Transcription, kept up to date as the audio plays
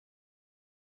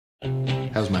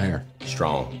How's my hair?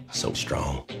 Strong. So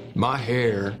strong. My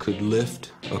hair could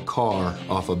lift a car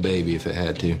off a baby if it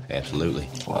had to. Absolutely.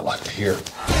 Well, I like to hear.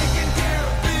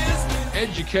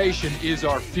 Education is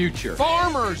our future.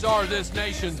 Farmers are this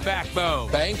nation's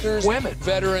backbone. Bankers, Women,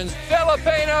 veterans,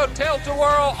 Filipino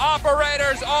tilt-a-whirl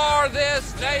operators are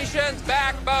this nation's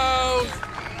backbone.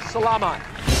 Salamat.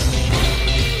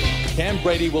 Cam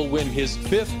Brady will win his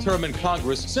 5th term in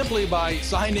Congress simply by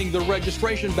signing the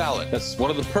registration ballot. That's one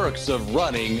of the perks of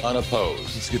running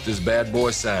unopposed. Let's get this bad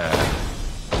boy signed.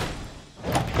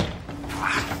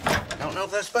 I don't know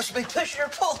if that's supposed to be push or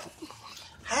pull.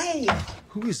 Hey.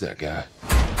 Who is that guy?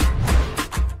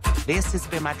 This has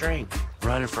been my dream.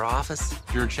 Running for office.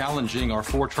 You're challenging our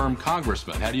 4-term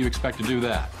congressman. How do you expect to do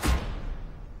that?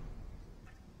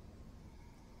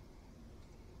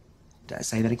 Did I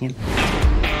say that again?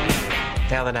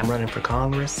 Now that I'm running for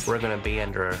Congress, we're going to be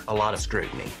under a lot of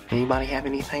scrutiny. Anybody have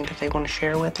anything that they want to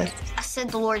share with us? I said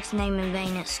the Lord's name in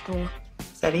vain at school.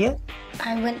 Is that it?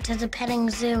 I went to the petting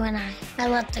zoo and I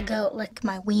let the goat lick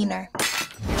my wiener.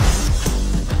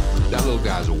 That little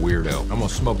guy's a weirdo. I'm gonna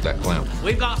smoke that clown.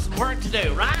 We've got some work to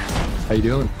do, right? How you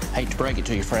doing? Hate to break it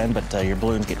to you, friend, but your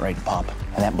balloon's getting ready to pop.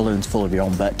 And that balloon's full of your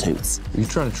own butt toots. Are you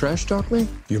trying to trash talk me?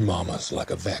 Your mama's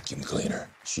like a vacuum cleaner.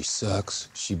 She sucks,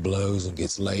 she blows, and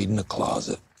gets laid in a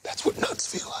closet. That's what nuts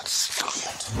feel like. Stop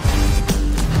it.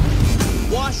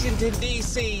 Washington,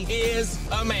 D.C. is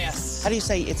a mess. How do you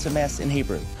say it's a mess in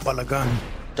Hebrew? Balagan.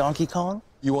 Donkey Kong?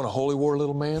 You want a holy war,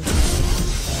 little man?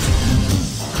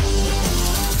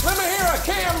 Let me hear a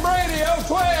Cam Brady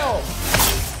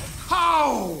 012.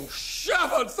 Oh,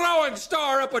 shove a throwing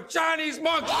star up a Chinese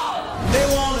monkey. They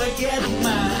want to get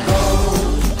my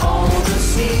gold on the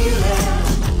ceiling.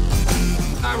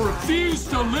 I refuse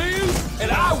to lose,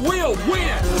 and I will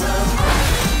win.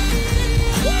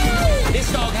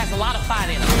 This dog has a lot of fight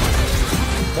in him.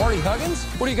 Marty Huggins?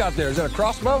 What do you got there? Is that a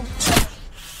crossbow?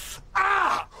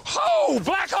 Ah! Oh,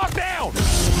 Black Hawk down!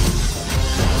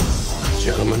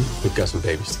 Gentlemen, we've got some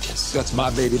babies to kiss. That's my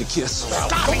baby to kiss.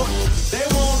 Stop it! They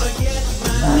want to get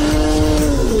my...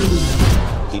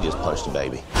 He just punched a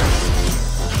baby.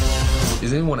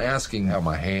 Is anyone asking how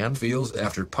my hand feels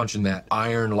after punching that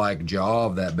iron-like jaw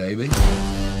of that baby?